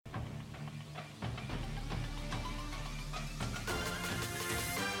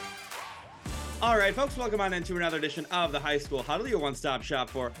All right, folks, welcome on into another edition of the High School Huddle, your one-stop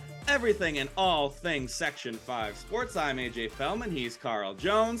shop for everything and all things Section 5 sports. I'm AJ Feldman. He's Carl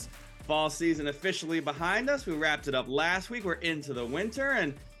Jones. Fall season officially behind us. We wrapped it up last week. We're into the winter,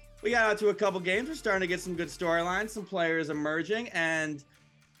 and we got out to a couple games. We're starting to get some good storylines, some players emerging, and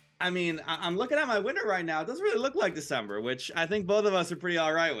I mean, I'm looking at my winter right now. It doesn't really look like December, which I think both of us are pretty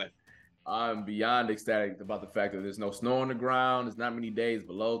all right with. I'm beyond ecstatic about the fact that there's no snow on the ground. There's not many days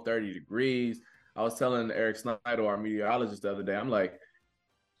below 30 degrees. I was telling Eric Snyder, our meteorologist, the other day, I'm like,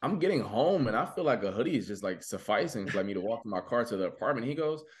 I'm getting home and I feel like a hoodie is just like sufficing for me to walk from my car to the apartment. He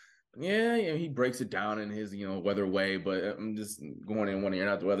goes, yeah, he breaks it down in his, weather way, but I'm just going in one ear,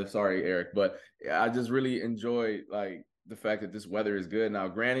 not the weather. Sorry, Eric. But I just really enjoy like the fact that this weather is good. Now,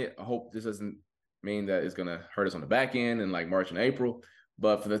 granted, I hope this doesn't mean that it's going to hurt us on the back end in like March and April.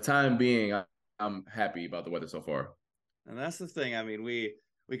 But for the time being, I'm happy about the weather so far. And that's the thing. I mean, we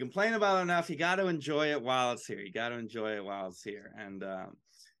complain about it enough. You got to enjoy it while it's here. You got to enjoy it while it's here. And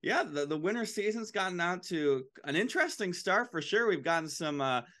yeah, the winter season's gotten out to an interesting start for sure. We've gotten some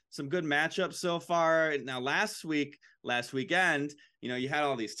good matchups so far. Now, last weekend, you had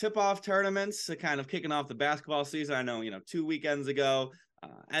all these tip-off tournaments kind of kicking off the basketball season. I know, 2 weekends ago,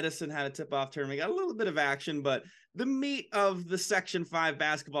 Edison had a tip-off tournament. Got a little bit of action, but the meat of the Section 5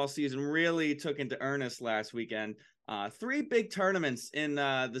 basketball season really took into earnest last weekend. 3 big tournaments in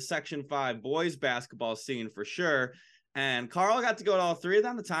the Section 5 boys basketball scene for sure. And Carl got to go to all 3 of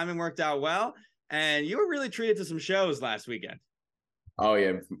them. The timing worked out well. And you were really treated to some shows last weekend. Oh,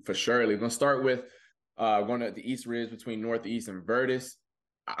 yeah, for sure. We're going to start with going to the East Ridge between Northeast and Virtus.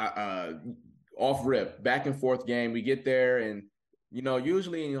 Off rip, back and forth game. We get there and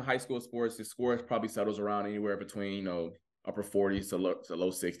usually in high school sports, the score probably settles around anywhere between, upper 40s to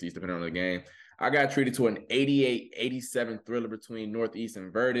low 60s, depending on the game. I got treated to an 88-87 thriller between Northeast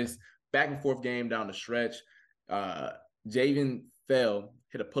and Virtus. Back and forth game down the stretch. Javen Fell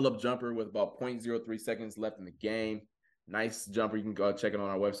hit a pull-up jumper with about 0.03 seconds left in the game. Nice jumper. You can go check it on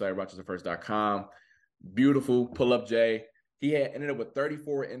our website, RochesterFirst.com. Beautiful pull-up Jay. He had ended up with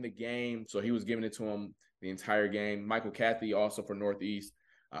 34 in the game, so he was giving it to him the entire game. Michael Cathy, also for Northeast,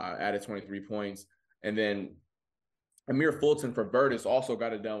 added 23 points. And then Amir Fulton for Virtus also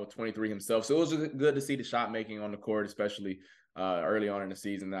got it done with 23 himself. So it was good to see the shot making on the court, especially early on in the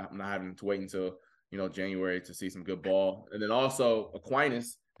season, not having to wait until, January to see some good ball. And then also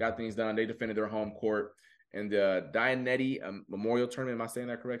Aquinas got things done. They defended their home court in the Dianetti Memorial Tournament. Am I saying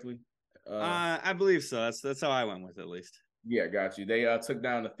that correctly? I believe so. That's how I went with it, at least. Yeah, got you. They took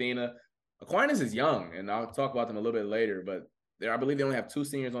down Athena. Aquinas is young, and I'll talk about them a little bit later, but I believe they only have 2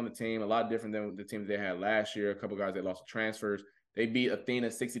 seniors on the team, a lot different than the team they had last year. A couple guys they lost to transfers. They beat Athena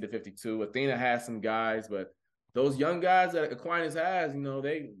 60-52. Athena has some guys, but those young guys that Aquinas has,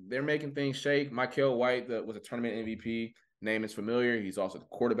 they're making things shake. Michael White was a tournament MVP. Name is familiar. He's also the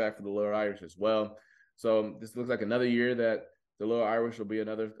quarterback for the Little Irish as well. So this looks like another year that the Little Irish will be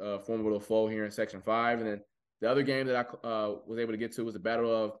another formidable foe here in Section 5. And then the other game that I was able to get to was the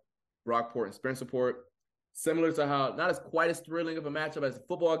Battle of Brockport and Spencerport. Similar to how, not as quite as thrilling of a matchup as the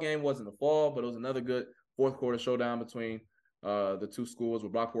football game was in the fall, but it was another good fourth quarter showdown between the 2 schools,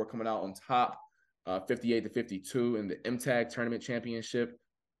 with Brockport coming out on top 58-52 in the MTAG tournament championship.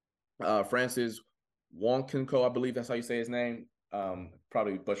 Francis Wonkinko, I believe that's how you say his name.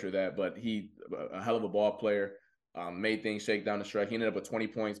 Probably butcher that, but he a hell of a ball player. Made things shake down the stretch. He ended up with 20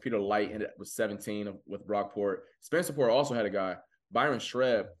 points. Peter Light ended up with 17 with Brockport. Spencerport also had a guy, Byron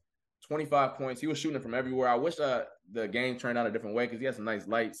Shreb, 25 points. He was shooting from everywhere. I wish the game turned out a different way because he had some nice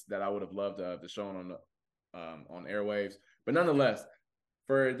lights that I would have loved to show on airwaves. But nonetheless,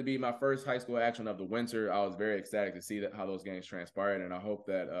 for it to be my first high school action of the winter, I was very ecstatic to see how those games transpired, and I hope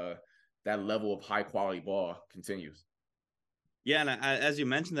that that level of high-quality ball continues. Yeah, and as you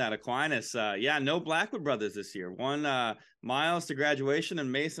mentioned that, Aquinas, no Blackwood brothers this year. One Miles to graduation,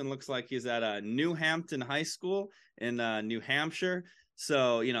 and Mason looks like he's at New Hampton High School in New Hampshire.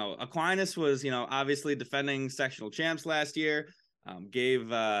 So, Aquinas was, obviously defending sectional champs last year,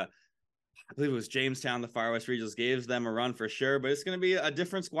 gave, I believe it was Jamestown, the Far West Regionals, gave them a run for sure, but it's going to be a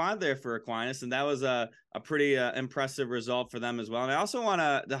different squad there for Aquinas, and that was a pretty impressive result for them as well. And I also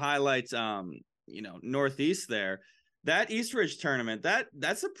want to highlight, Northeast there. That East Ridge tournament,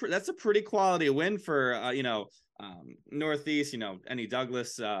 that's a pretty quality win for Northeast. Any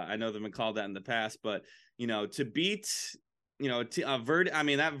Douglas, I know they've been called that in the past, but to beat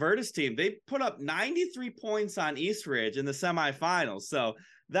that Virtus team, they put up 93 points on East Ridge in the semifinals. So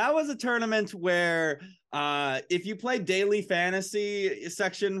that was a tournament where if you played daily fantasy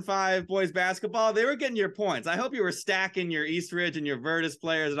section 5 boys basketball, they were getting your points. I hope you were stacking your Eastridge and your Virtus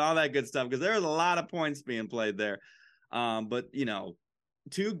players and all that good stuff, because there was a lot of points being played there. But you know,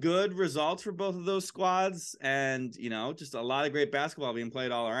 2 good results for both of those squads, and you know, just a lot of great basketball being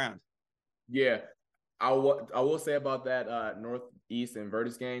played all around. Yeah, I will say about that Northeast and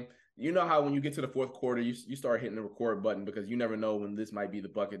Virtus game. You know how when you get to the fourth quarter, you start hitting the record button because you never know when this might be the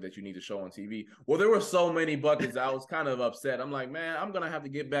bucket that you need to show on TV. Well, there were so many buckets, I was kind of upset. I'm like, man, I'm going to have to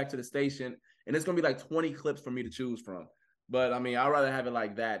get back to the station, and it's going to be like 20 clips for me to choose from. But, I mean, I'd rather have it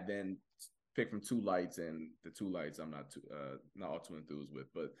like that than pick from 2 lights, and the 2 lights I'm not all too enthused with.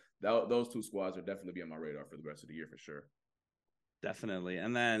 But those 2 squads are definitely be on my radar for the rest of the year for sure. Definitely.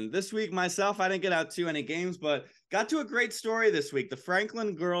 And then this week myself, I didn't get out to any games, but got to a great story this week. The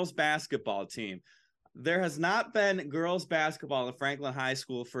Franklin girls basketball team. There has not been girls basketball at Franklin High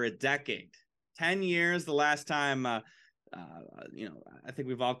School for a decade. 10 years, the last time, you know, I think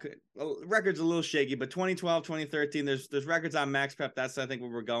we've all, records a little shaky, but 2012, 2013, there's records on Max Prep. That's, I think,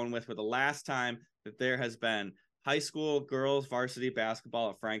 what we're going with for the last time that there has been high school girls varsity basketball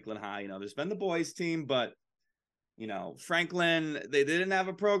at Franklin High. You know, there's been the boys team, but you know, Franklin, they didn't have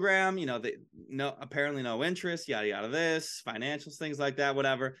a program, you know, apparently no interest, yada, yada, this, financials, things like that,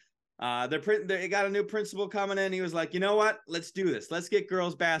 whatever. They got a new principal coming in. He was like, you know what, let's do this. Let's get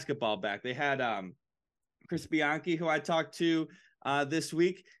girls basketball back. They had Chris Bianchi, who I talked to this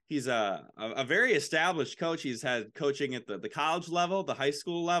week. He's a very established coach. He's had coaching at the college level, the high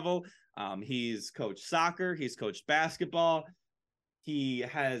school level. He's coached soccer. He's coached basketball. He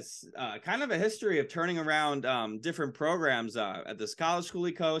has kind of a history of turning around different programs at this college school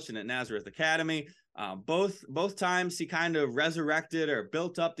he coached and at Nazareth Academy. Both times he kind of resurrected or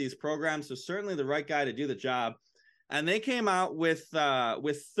built up these programs. So certainly the right guy to do the job. And they came out with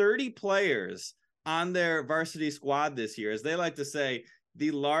 30 players on their varsity squad this year. As they like to say, the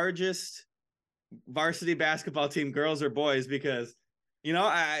largest varsity basketball team, girls or boys, because, you know,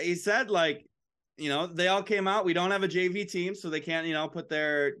 he said, like, you know, they all came out. We don't have a JV team, so they can't, you know, put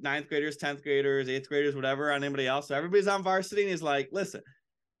their 9th graders, 10th graders, 8th graders, whatever, on anybody else. So everybody's on varsity, and he's like, listen,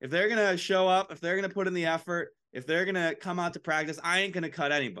 if they're going to show up, if they're going to put in the effort, if they're going to come out to practice, I ain't going to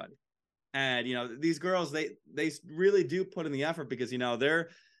cut anybody. And, you know, these girls, they really do put in the effort because, you know, they're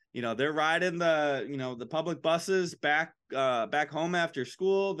riding the public buses back home after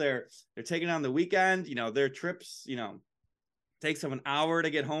school. They're taking on the weekend, you know, their trips, you know, takes them an hour to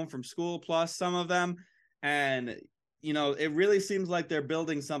get home from school, plus some of them. And, you know, it really seems like they're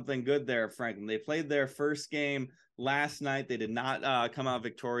building something good there, Franklin. They played their first game last night. They did not come out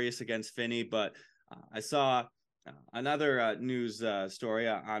victorious against Finney, but I saw another news story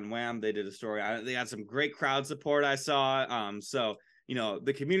on Wham. They did a story. They had some great crowd support, I saw. So, you know,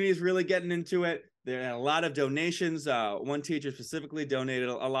 the community is really getting into it. There are a lot of donations. One teacher specifically donated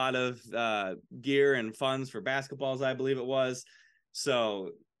a lot of gear and funds for basketballs, I believe it was.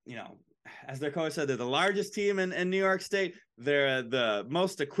 So, you know, as their coach said, they're the largest team in New York State. They're the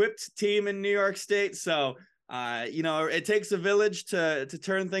most equipped team in New York State. So, you know, it takes a village to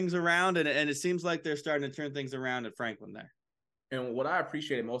turn things around. And it seems like they're starting to turn things around at Franklin there. And what I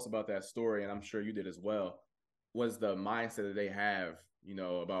appreciated most about that story, and I'm sure you did as well, was the mindset that they have, you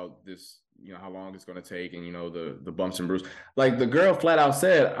know, about this, you know, how long it's going to take and, you know, the bumps and bruises. Like the girl flat out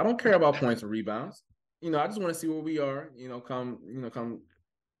said, I don't care about points and rebounds. You know, I just want to see where we are, you know, come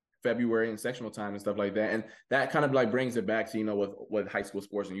February and sectional time and stuff like that. And that kind of like brings it back to, you know, what high school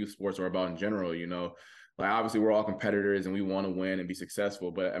sports and youth sports are about in general, you know. Like obviously we're all competitors and we want to win and be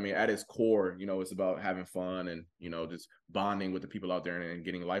successful. But I mean, at its core, you know, it's about having fun and, you know, just bonding with the people out there and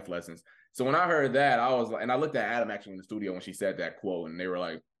getting life lessons. So when I heard that, I was like, and I looked at Adam actually in the studio when she said that quote, and they were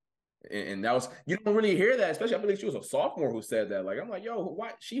like, and that was, you don't really hear that, especially I believe she was a sophomore who said that. Like, I'm like, yo,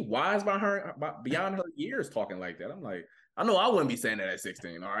 why she wise beyond her years talking like that? I'm like, I know I wouldn't be saying that at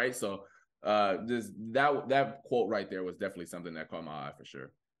 16. All right. So just that quote right there was definitely something that caught my eye for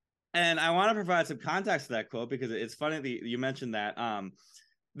sure. And I want to provide some context to that quote because it's funny that you mentioned that.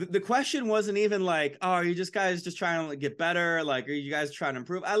 The question wasn't even like, oh, are you guys just trying to get better? Like, are you guys trying to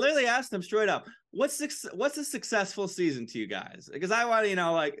improve? I literally asked them straight up, what's a successful season to you guys? Because I want to, you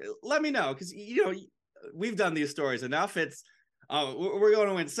know, like, let me know. Because, you know, we've done these stories enough. It's, we're going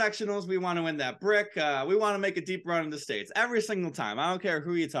to win sectionals. We want to win that brick. We want to make a deep run in the States every single time. I don't care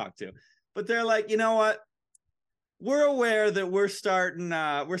who you talk to. But they're like, you know what? We're aware that we're starting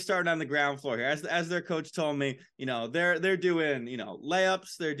on the ground floor here. As their coach told me, you know, they're doing, you know,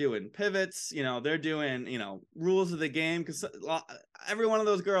 layups, they're doing pivots, you know, they're doing, you know, rules of the game, because every one of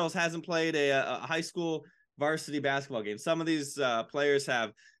those girls hasn't played a high school varsity basketball games. Some of these players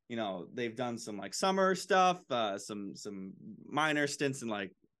have, they've done some like summer stuff, some minor stints in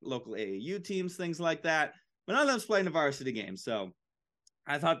like local AAU teams, things like that. But none of them's playing the varsity game. So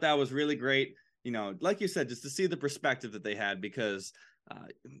I thought that was really great. Like you said, just to see the perspective that they had, because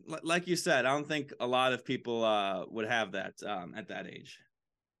like you said, I don't think a lot of people would have that at that age.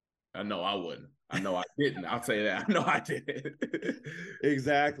 I know I wouldn't. I know I didn't. I'll tell you that. I know I didn't.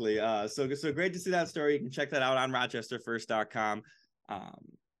 Exactly. So great to see that story. You can check that out on rochesterfirst.com.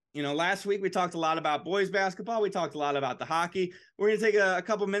 Last week we talked a lot about boys basketball. We talked a lot about the hockey. We're going to take a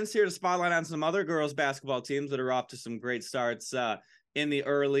couple minutes here to spotlight on some other girls basketball teams that are off to some great starts in the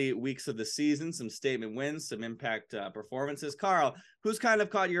early weeks of the season, some statement wins, some impact performances. Carl, who's kind of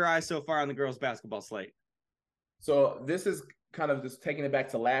caught your eye so far on the girls basketball slate? So this is kind of just taking it back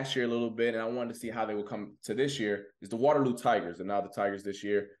to last year a little bit, and I wanted to see how they will come to this year, is the Waterloo Tigers. And now the Tigers this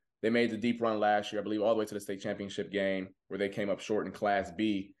year, they made the deep run last year, I believe, all the way to the state championship game where they came up short in Class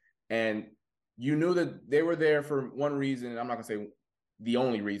B. And you knew that they were there for one reason, and I'm not going to say the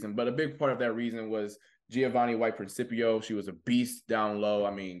only reason, but a big part of that reason was Giovanni White Principio. She was a beast down low.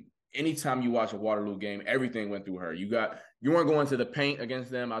 I mean, anytime you watch a Waterloo game, everything went through her. You weren't going to the paint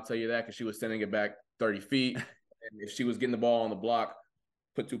against them, I'll tell you that, because she was sending it back 30 feet. And if she was getting the ball on the block,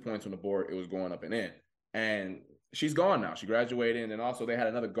 put 2 points on the board, it was going up and in. And she's gone now. She graduated. And then also they had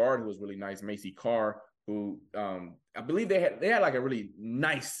another guard who was really nice, Macy Carr, who I believe they had like a really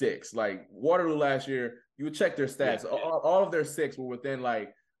nice six. Like Waterloo last year, you would check their stats. Yeah. All of their six were within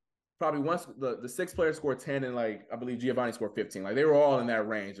like probably once the six players scored 10 and like I believe Giovanni scored 15. Like they were all in that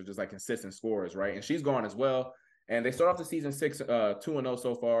range of just like consistent scorers, right? And she's gone as well. And they start off the season 2-0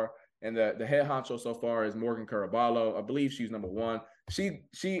 so far. And the head honcho so far is Morgan Caraballo. I believe she's number one. I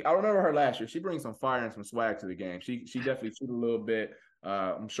remember her last year. She brings some fire and some swag to the game. She definitely shoots a little bit.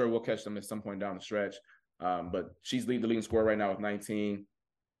 I'm sure we'll catch them at some point down the stretch. But she's the leading scorer right now with 19.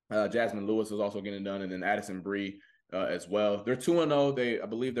 Jasmine Lewis is also getting done, and then Addison Bree as well. They're 2-0. I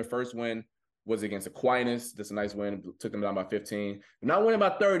believe their first win was against Aquinas. That's a nice win. Took them down by 15. They're not winning by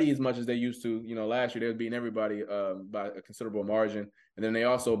 30 as much as they used to. Last year they were beating everybody by a considerable margin. And then they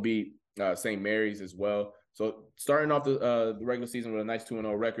also beat St. Mary's as well. So starting off the regular season with a nice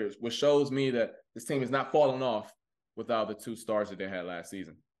 2-0 record, which shows me that this team is not falling off without the two stars that they had last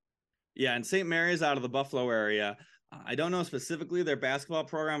season. Yeah, and St. Mary's out of the Buffalo area. I don't know specifically their basketball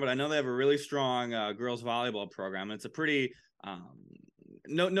program, but I know they have a really strong girls volleyball program. And it's a pretty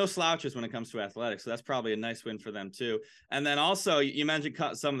no slouches when it comes to athletics. So that's probably a nice win for them too. And then also you mentioned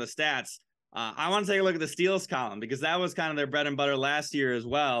some of the stats. I want to take a look at the steals column because that was kind of their bread and butter last year as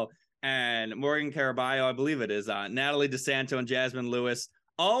well. And Morgan Caraballo, I believe it is, Natalie DeSanto and Jasmine Lewis,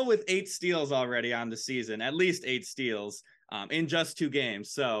 all with 8 steals already on the season, at least 8 steals in just 2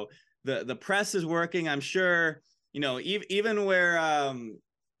 games. So the press is working. I'm sure, even where,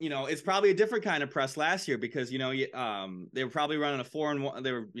 it's probably a different kind of press last year because, they were probably running a 4-and-1.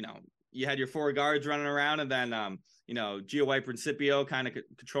 They were, you had your 4 guards running around and then, Gio White Principio kind of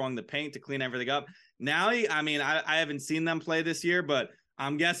controlling the paint to clean everything up. Now, I haven't seen them play this year, but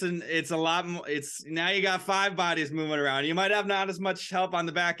I'm guessing it's a lot more. It's now you got 5 bodies moving around. You might have not as much help on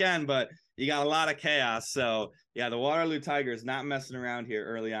the back end, but you got a lot of chaos. So yeah, the Waterloo Tigers not messing around here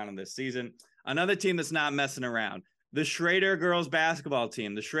early on in this season. Another team that's not messing around, the Schroeder girls basketball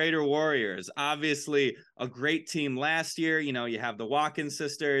team, the Schroeder Warriors, obviously a great team last year. You have the Watkins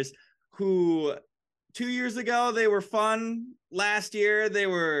sisters who 2 years ago, they were fun. Last year, they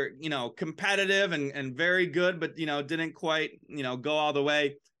were, competitive and very good, but, didn't quite, go all the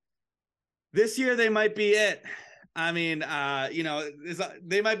way. This year, they might be it. They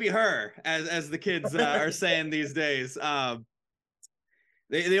might be her, as the kids are saying these days.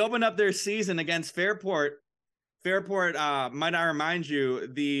 They opened up their season against Fairport. Fairport, might I remind you,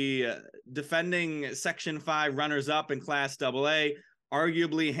 the defending Section 5 runners-up in Class AA,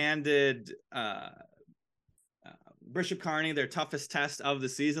 arguably handed Bishop Kearney their toughest test of the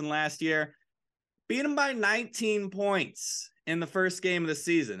season last year, beat them by 19 points in the first game of the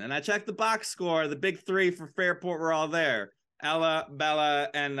season. And I checked the box score. The big 3 for Fairport were all there. Ella, Bella,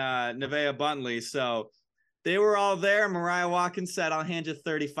 and Nevaeh Buntley. So they were all there. Mariah Watkins said, I'll hand you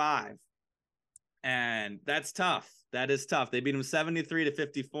 35. And that's tough. That is tough. They beat them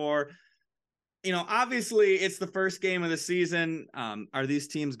 73-54. Obviously it's the first game of the season. Are these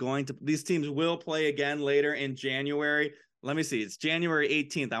teams these teams will play again later in January. Let me see. It's January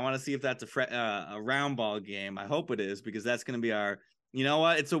 18th. I want to see if that's a round ball game. I hope it is because that's going to be our,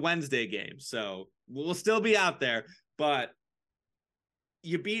 it's a Wednesday game. So we'll still be out there, but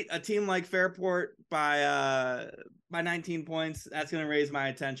you beat a team like Fairport by 19 points. That's going to raise my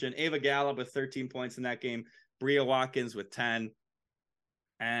attention. Ava Gallup with 13 points in that game. Bria Watkins with 10.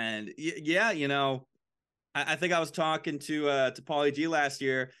 And yeah, I think I was talking to Paulie G last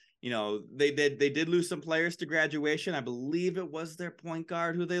year. They did lose some players to graduation. I believe it was their point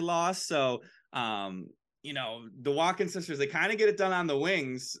guard who they lost. So, the Watkins sisters, they kind of get it done on the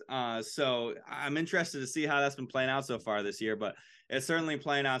wings. So I'm interested to see how that's been playing out so far this year. But it's certainly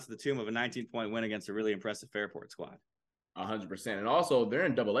playing out to the tune of a 19-point win against a really impressive Fairport squad. 100%. And also, they're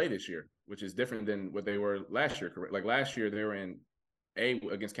in AA this year, which is different than what they were last year. Correct? Like last year, they were in A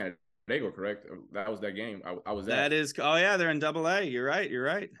against Canada. Correct? That was that game. I was at. That is, oh yeah, they're in AA. You're right.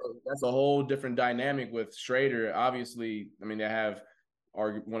 So that's a whole different dynamic with Schroeder. Obviously, I mean, they have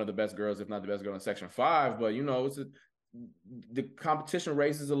one of the best girls, if not the best girl in Section 5. But the competition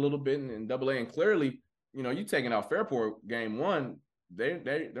raises a little bit in AA, and clearly, you taking out Fairport game one, they're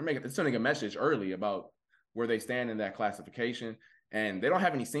sending a message early about where they stand in that classification, and they don't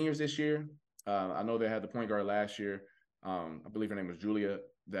have any seniors this year. I know they had the point guard last year. I believe her name was Julia.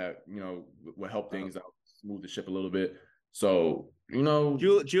 That will help things out, smooth the ship a little bit. So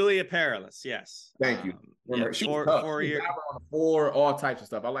Julia Perilous, yes. Thank you. Yeah, she was tough. 4 years on the floor, all types of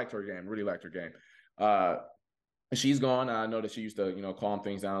stuff. I liked her game. Really liked her game. She's gone. I know that she used to calm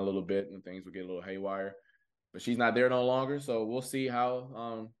things down a little bit and things would get a little haywire, but she's not there no longer. So we'll see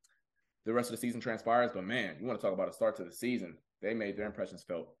how the rest of the season transpires. But man, you want to talk about a start to the season? They made their impressions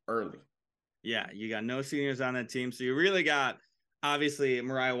felt early. Yeah, you got no seniors on that team, so you really got. Obviously,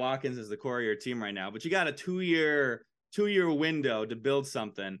 Mariah Watkins is the core of your team right now, but you got a two-year window to build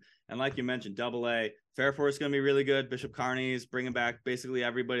something. And like you mentioned, AA, Fairport's going to be really good. Bishop Kearney's bringing back basically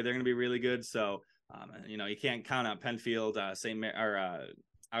everybody. They're going to be really good. So, you can't count out Penfield, Our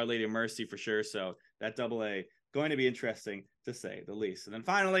Lady of Mercy for sure. So that AA going to be interesting to say the least. And then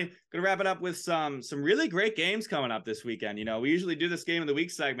finally, going to wrap it up with some really great games coming up this weekend. We usually do this game of the week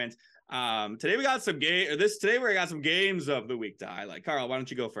segment. Today we got some games of the week to highlight. Carl, why don't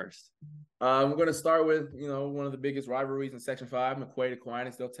you go first? I'm going to start with, one of the biggest rivalries in Section 5, McQuaid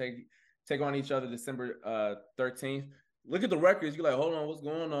Aquinas. They'll take on each other December 13th. Look at the records. You're like, hold on, what's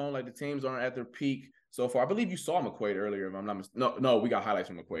going on? Like the teams aren't at their peak so far. I believe you saw McQuaid earlier, if I'm not mistaken. No, we got highlights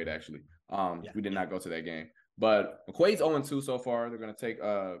from McQuaid actually. We did not go to that game. But McQuaid's 0-2 so far. They're going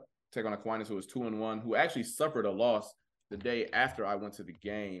to take on Aquinas, who is 2-1, who actually suffered a loss the day after I went to the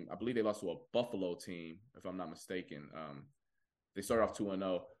game. I believe they lost to a Buffalo team, if I'm not mistaken. They started off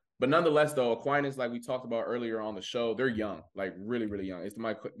 2-0. But nonetheless, though, Aquinas, like we talked about earlier on the show, they're young, like really, really young. It's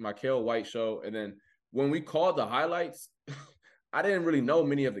the Michael White show. And then when we called the highlights, I didn't really know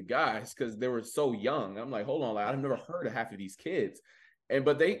many of the guys because they were so young. I'm like, hold on, I've never heard of half of these kids.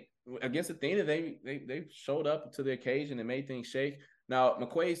 But they, against Athena, they showed up to the occasion and made things shake. Now,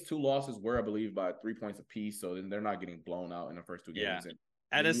 McQuaid's 2 losses were, I believe, by 3 points apiece, so then they're not getting blown out in the first 2 games. Yeah.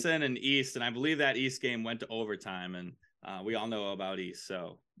 Edison and East, and I believe that East game went to overtime, and we all know about East,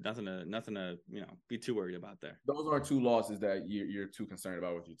 so nothing to be too worried about there. Those are 2 losses that you're too concerned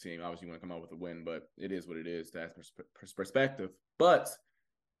about with your team. Obviously, you want to come out with a win, but it is what it is. That's perspective. But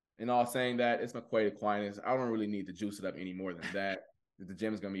in all saying that, it's McQuaid Aquinas. I don't really need to juice it up any more than that. The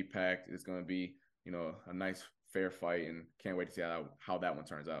gym is going to be packed. It's going to be a nice fair fight, and can't wait to see how that one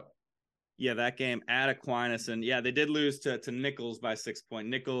turns out. Yeah, that game at Aquinas, and yeah, they did lose to Nichols by 6 points.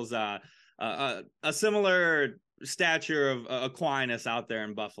 Nichols, a similar stature of Aquinas out there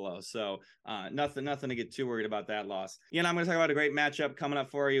in Buffalo, so nothing to get too worried about that loss. I'm going to talk about a great matchup coming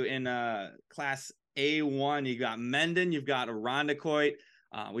up for you in Class A1. You got Mendon, you've got Irondequoit.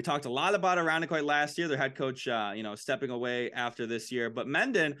 We talked a lot about Irondequoit last year. Their head coach, stepping away after this year. But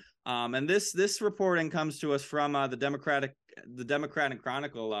Mendon, and this reporting comes to us from the Democratic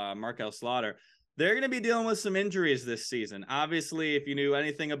Chronicle, Markel Slaughter. They're going to be dealing with some injuries this season. Obviously, if you knew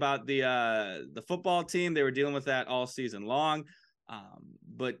anything about the football team, they were dealing with that all season long.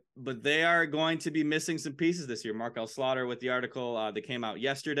 But they are going to be missing some pieces this year. Markel Slaughter with the article that came out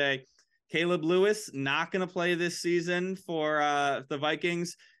yesterday. Caleb Lewis not going to play this season for the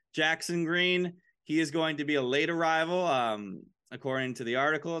Vikings. Jackson Green, he is going to be a late arrival. According to the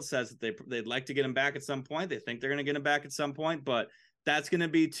article, it says that they'd like to get him back at some point. They think they're going to get him back at some point, but that's going to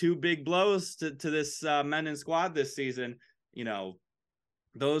be 2 big blows to this Mendon squad this season.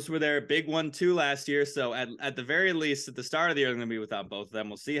 Those were their big 1-2 last year. So at the very least, at the start of the year, they're going to be without both of them.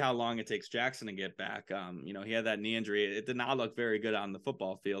 We'll see how long it takes Jackson to get back. He had that knee injury. It did not look very good on the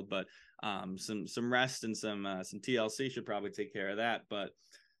football field, but some rest and some TLC should probably take care of that. But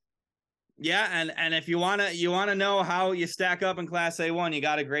Yeah, and if you wanna know how you stack up in Class A1, you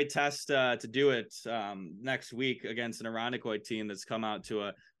got a great test to do it next week against an Irondequoit team that's come out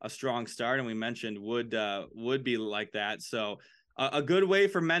to a strong start, and we mentioned would be like that. So a good way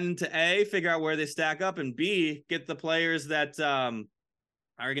for men to A, figure out where they stack up, and B, get the players that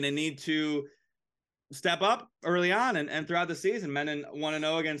are going to need to step up early on and throughout the season. Menon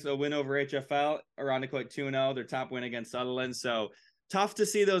 1-0 against a win over HFL, Irondequoit 2-0, their top win against Sutherland. So tough to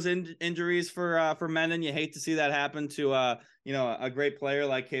see those injuries for Menon. You hate to see that happen to a great player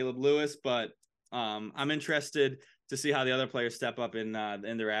like Caleb Lewis, but I'm interested to see how the other players step up in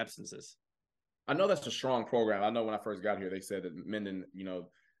their absences. I know that's a strong program. I know when I first got here, they said that Menden,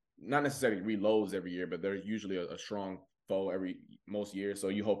 not necessarily reloads every year, but they're usually a strong foe most years. So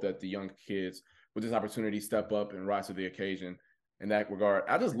you hope that the young kids with this opportunity step up and rise to the occasion in that regard.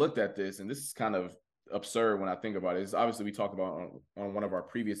 I just looked at this, and this is kind of absurd when I think about it. It's obviously we talked about on one of our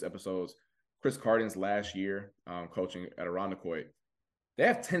previous episodes, Chris Carden's last year coaching at Irondequoit. They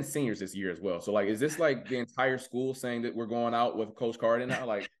have 10 seniors this year as well. So, is this like the entire school saying that we're going out with Coach Carden now?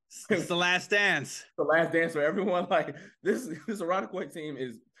 Like, it's the last dance. The last dance for everyone. Like, this Irondequoit team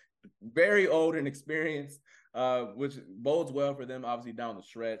is very old and experienced, which bodes well for them, obviously, down the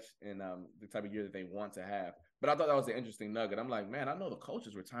stretch and the type of year that they want to have. But I thought that was an interesting nugget. I'm like, man, I know the coach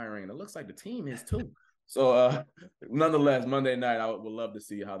is retiring, and it looks like the team is too. So, nonetheless, Monday night, I would love to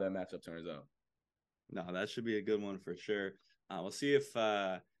see how that matchup turns out. No, that should be a good one for sure. We'll see if,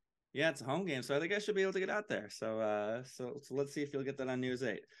 it's a home game, so I think I should be able to get out there. So let's see if you'll get that on News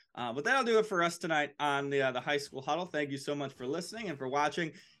 8. But that'll do it for us tonight on the High School Huddle. Thank you so much for listening and for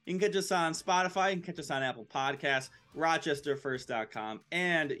watching. You can catch us on Spotify, you can catch us on Apple Podcasts, RochesterFirst.com,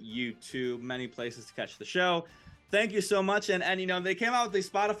 and YouTube. Many places to catch the show. Thank you so much. And they came out with the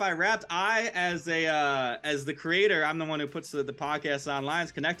Spotify Wrapped. I, as the creator, I'm the one who puts the podcast online,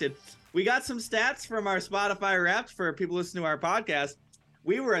 is connected. We got some stats from our Spotify Wrapped for people listening to our podcast.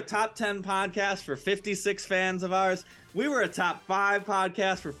 We were a top 10 podcast for 56 fans of ours. We were a top 5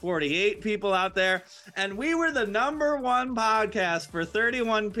 podcast for 48 people out there. And we were the number 1 podcast for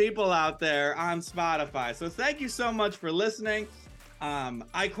 31 people out there on Spotify. So thank you so much for listening.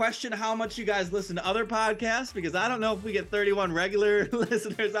 I question how much you guys listen to other podcasts, because I don't know if we get 31 regular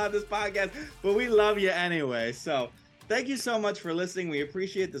listeners on this podcast, but we love you anyway. So thank you so much for listening. We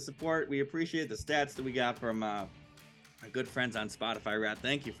appreciate the support. We appreciate the stats that we got from our good friends on Spotify Wrap.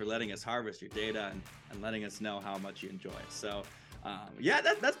 Thank you for letting us harvest your data and letting us know how much you enjoy it. So,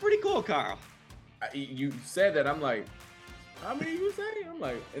 that's pretty cool, Carl. You said that. I'm like, how many you say? I'm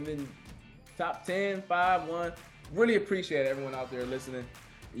like, and then top 10, 5, 1. Really appreciate everyone out there listening.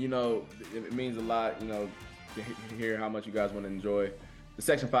 It means a lot, to hear how much you guys want to enjoy the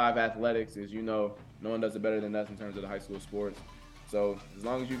Section 5 athletics. As you know, no one does it better than us in terms of the high school sports. So as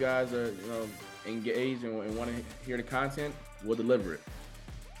long as you guys are, engaged and want to hear the content, we'll deliver it.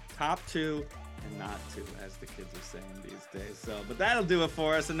 Top 2 and not 2, as the kids are saying these days. So, but that'll do it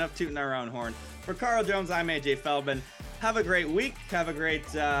for us. Enough tooting our own horn. For Carl Jones, I'm AJ Feldman. Have a great week. Have a great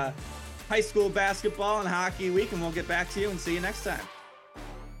high school basketball and hockey week, and we'll get back to you and see you next time.